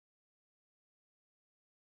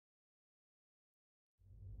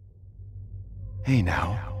Hey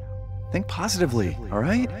now, think positively,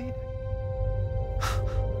 alright?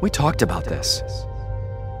 We talked about this.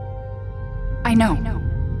 I know.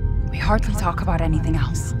 We hardly talk about anything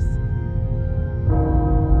else.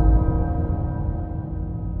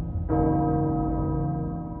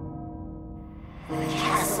 The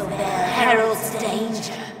castle bell heralds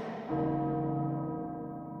danger.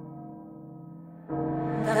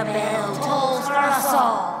 The bell tolls for us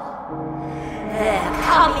all. They're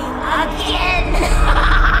coming again!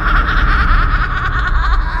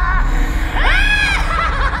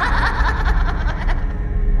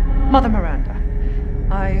 Mother Miranda,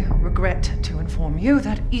 I regret to inform you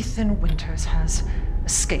that Ethan Winters has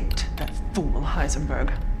escaped that fool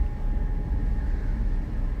Heisenberg.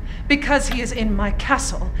 Because he is in my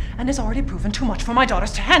castle and has already proven too much for my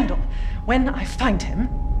daughters to handle. When I find him...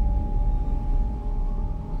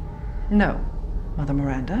 No, Mother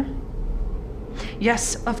Miranda.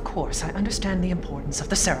 Yes, of course, I understand the importance of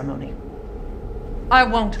the ceremony. I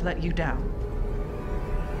won't let you down.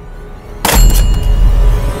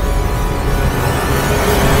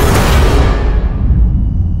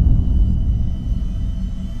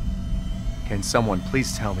 Can someone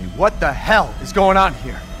please tell me what the hell is going on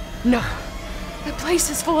here? No. The place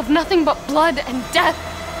is full of nothing but blood and death.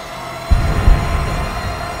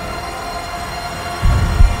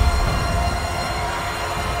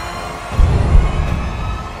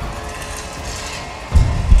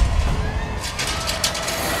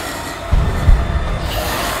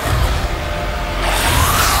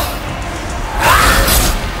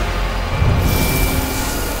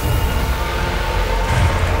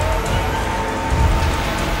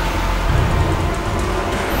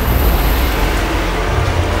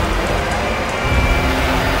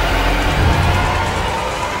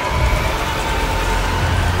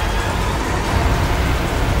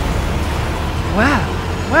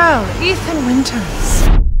 Well, Ethan Winters.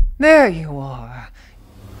 There you are.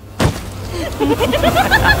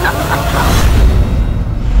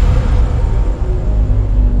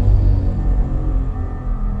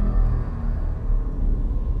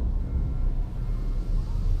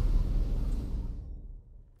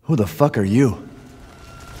 Who the fuck are you?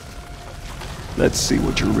 Let's see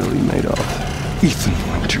what you're really made of,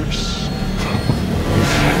 Ethan Winters.